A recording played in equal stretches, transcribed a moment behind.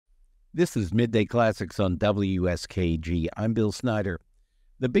This is Midday Classics on WSKG. I'm Bill Snyder.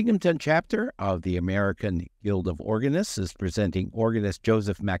 The Binghamton Chapter of the American Guild of Organists is presenting organist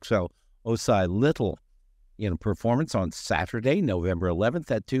Joseph Maxwell Ossei-Little in a performance on Saturday, November 11th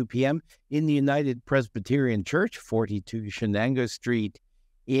at 2 p.m. in the United Presbyterian Church, 42 Chenango Street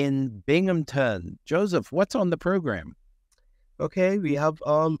in Binghamton. Joseph, what's on the program? Okay, we have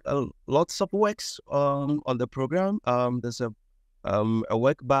lots of works on the program. There's a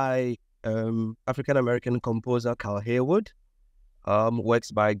work by African American composer Carl Haywood, works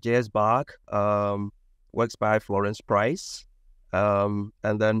by J.S. Bach, works by Florence Price, and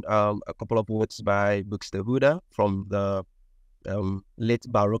then a couple of works by Buxtehude from the late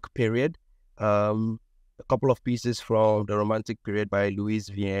Baroque period, a couple of pieces from the Romantic period by Louis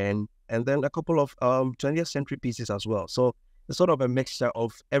Vienne, and then a couple of 20th century pieces as well. So it's sort of a mixture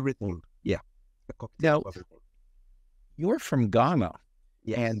of everything. Yeah. Now, you're from Ghana,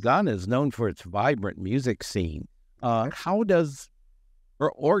 Yes. and Ghana is known for its vibrant music scene. How does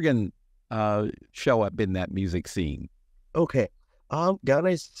organ show up in that music scene? Okay. Ghana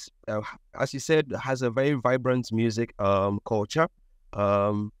is, as you said, has a very vibrant music culture,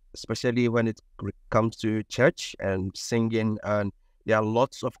 especially when it comes to church and singing. And there are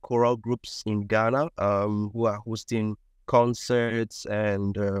lots of choral groups in Ghana who are hosting concerts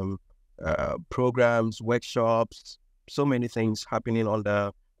and programs, workshops, so many things happening on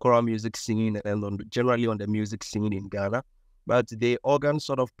the choral music scene and generally on the music scene in Ghana. But the organ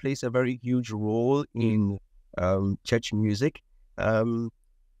sort of plays a very huge role in church music.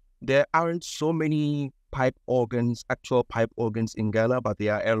 There aren't so many actual pipe organs in Ghana, but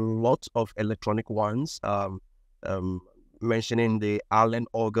there are a lot of electronic ones, mentioning the Allen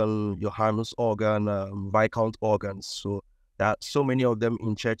organ, Johannes organ, Viscount organs. So there are so many of them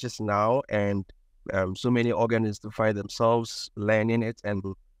in churches now, and so many organists find themselves learning it and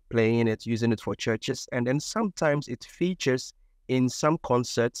playing it, using it for churches. And then sometimes it features in some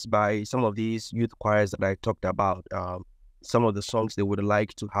concerts by some of these youth choirs that I talked about. Some of the songs they would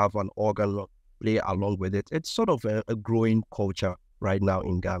like to have an organ play along with it. It's sort of a growing culture right now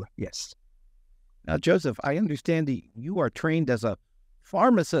in Ghana. Yes. Now, Joseph, I understand that you are trained as a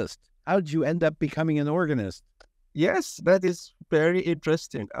pharmacist. How did you end up becoming an organist? Yes, that is very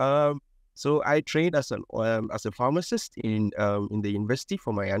interesting. So I trained as a pharmacist in the university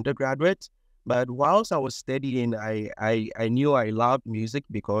for my undergraduate. But whilst I was studying, I knew I loved music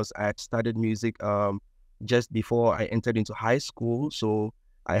because I had studied music just before I entered into high school. So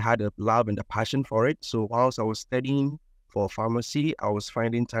I had a love and a passion for it. So whilst I was studying for pharmacy, I was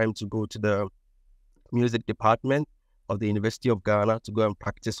finding time to go to the music department of the University of Ghana to go and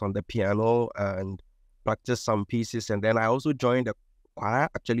practice on the piano and practice some pieces. And then I also joined a choir,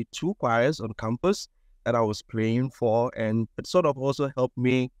 actually 2 choirs on campus that I was playing for, and it sort of also helped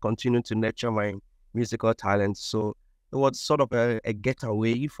me continue to nurture my musical talent. So it was sort of a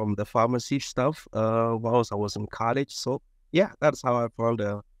getaway from the pharmacy stuff whilst I was in college. So yeah, that's how I found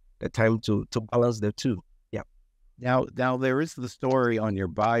the time to balance the two. Yeah. Now there is the story on your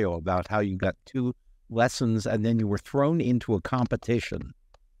bio about how you got 2 lessons and then you were thrown into a competition.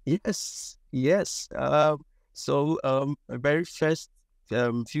 Yes. So my very first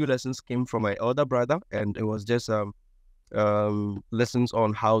few lessons came from my older brother, and it was just lessons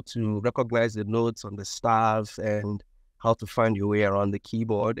on how to recognize the notes on the staff and how to find your way around the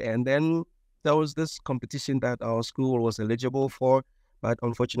keyboard. And then there was this competition that our school was eligible for, but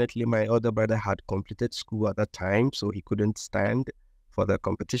unfortunately my older brother had completed school at that time, so he couldn't stand for the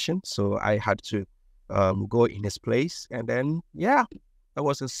competition. So I had to go in his place. And then, yeah, there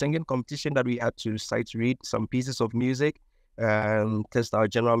was a singing competition that we had to sight read some pieces of music and test our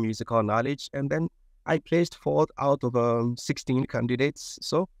general musical knowledge. And then I placed 4th out of 16 candidates.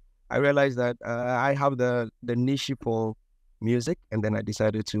 So I realized that I have the niche for music, and then I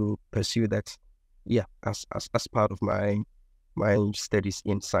decided to pursue that, yeah, as part of my studies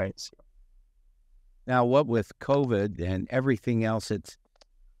in science. Now, what with COVID and everything else, it's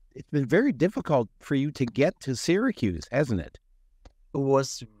been very difficult for you to get to Syracuse, hasn't it? It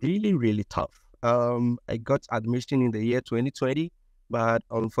was really, really tough. I got admission in the year 2020, but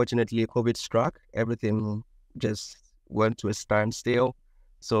unfortunately COVID struck. Everything just went to a standstill.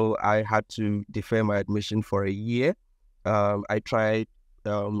 So I had to defer my admission for a year. I tried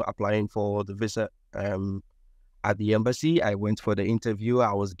applying for the visa at the embassy. I went for the interview.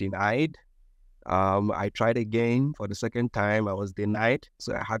 I was denied. I tried again for the second time. I was denied.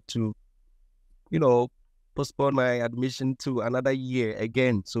 So I had to, postpone my admission to another year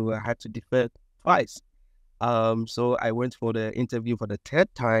again. So I had to defer twice. So I went for the interview for the 3rd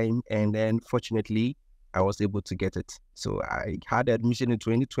time, and then fortunately I was able to get it. So I had admission in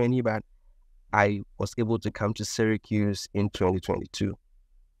 2020, but I was able to come to Syracuse in 2022.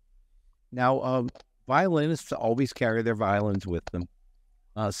 Now, violinists always carry their violins with them.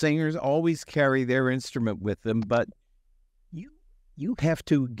 Singers always carry their instrument with them, but you have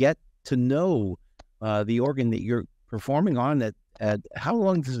to get to know the organ that you're performing on. How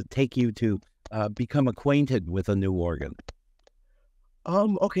long does it take you to become acquainted with a new organ?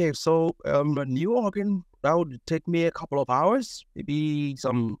 Okay, so a new organ, that would take me a couple of hours, maybe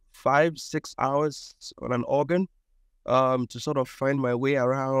some 5-6 hours on an organ, to sort of find my way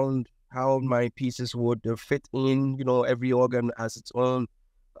around how my pieces would fit in. Every organ has its own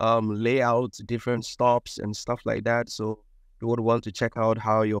layout, different stops and stuff like that. So you would want to check out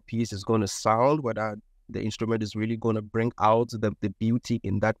how your piece is going to sound, whether the instrument is really going to bring out the beauty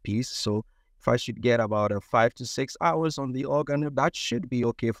in that piece. So if I should get about 5 to 6 hours on the organ, that should be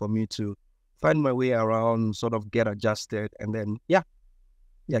okay for me to find my way around, sort of get adjusted, and then,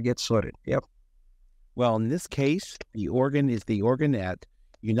 get sorted. Yep. Well, in this case, the organ is the organ at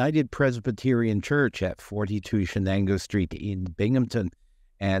United Presbyterian Church at 42 Chenango Street in Binghamton.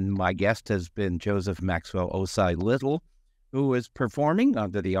 And my guest has been Joseph Maxwell Ossei-Little, who is performing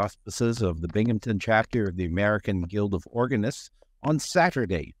under the auspices of the Binghamton Chapter of the American Guild of Organists on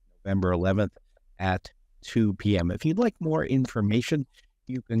Saturday, November 11th at 2 p.m. If you'd like more information,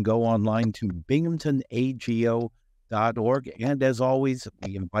 you can go online to binghamtonago.org. And as always,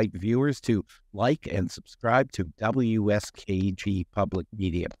 we invite viewers to like and subscribe to WSKG Public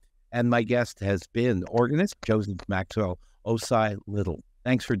Media. And my guest has been organist Joseph Maxwell Ossei-Little.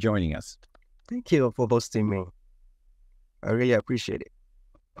 Thanks for joining us. Thank you for hosting me. I really appreciate it.